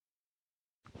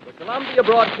The Columbia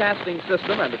Broadcasting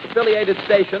System and its affiliated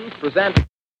stations present...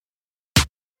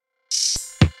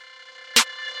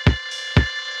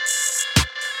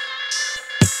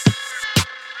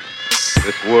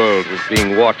 This world was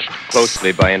being watched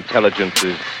closely by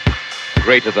intelligences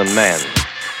greater than man,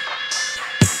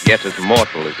 yet as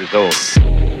mortal as his own.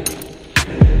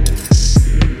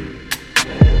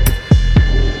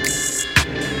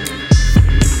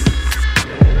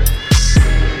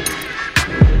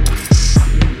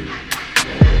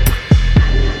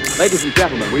 Ladies and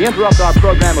gentlemen, we interrupt our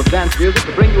program of dance music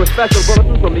to bring you a special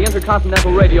bulletin from the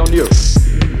Intercontinental Radio News.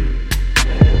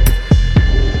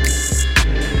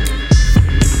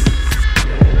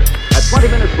 At 20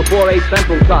 minutes before 8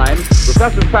 Central Time,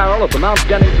 Professor Farrell of the Mount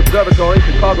Jennings Observatory,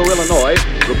 Chicago, Illinois,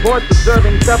 reports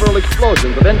observing several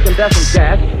explosions of incandescent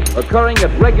gas occurring at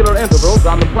regular intervals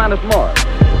on the planet Mars.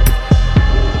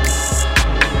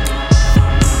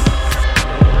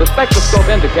 The spectroscope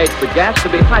indicates the gas to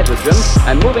be hydrogen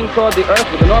and moving toward the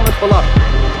Earth with enormous velocity.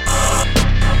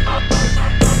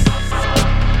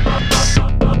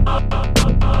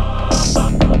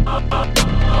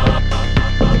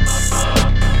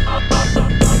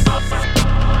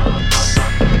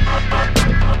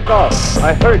 Oh,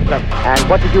 I heard something. And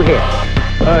what did you hear?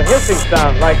 A hissing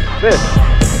sound like this.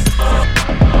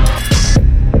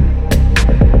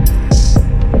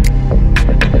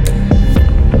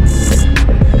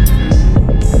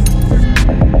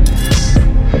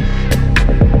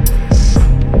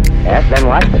 Then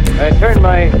what? I turned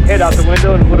my head out the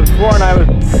window and would have sworn I was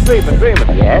sleeping, dreaming.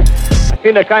 Yes? I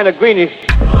seen a kind of greenish...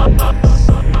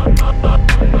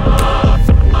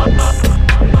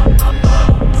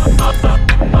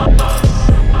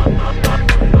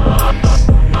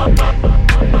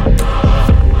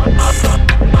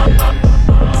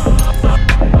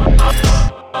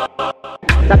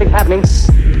 Nothing's happening.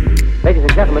 Ladies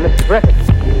and gentlemen, this is terrific.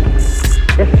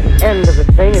 This end of the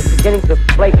thing is beginning to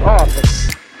flake off.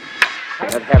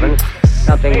 Good heavens,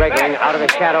 something wriggling out of the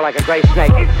shadow like a gray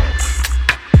snake.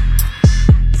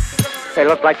 They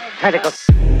look like tentacles.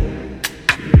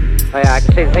 Oh yeah, I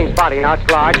can see the thing's body now.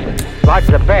 It's large. Large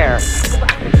as a bear.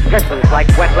 It glistens like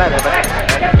wet leather, but its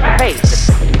face.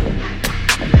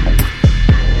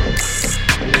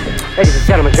 Ladies and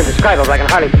gentlemen, it's indescribable. I can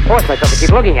hardly force myself to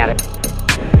keep looking at it.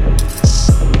 It's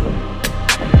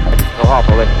so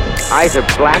awful. The eyes are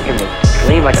black and they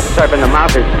gleam like a serpent. The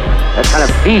mouth is a kind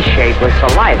of V-shape with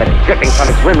saliva dripping from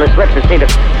its rimless lips that seem to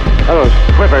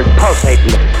quiver and pulsate.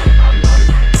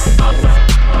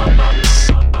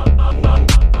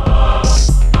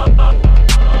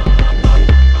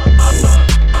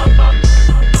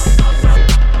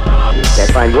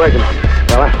 Can't find words.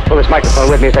 Well, I'll pull this microphone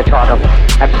with me as I talk. I'll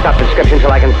have to stop the description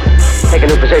until I can take a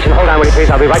new position. Hold on, will you please?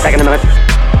 I'll be right back in a minute.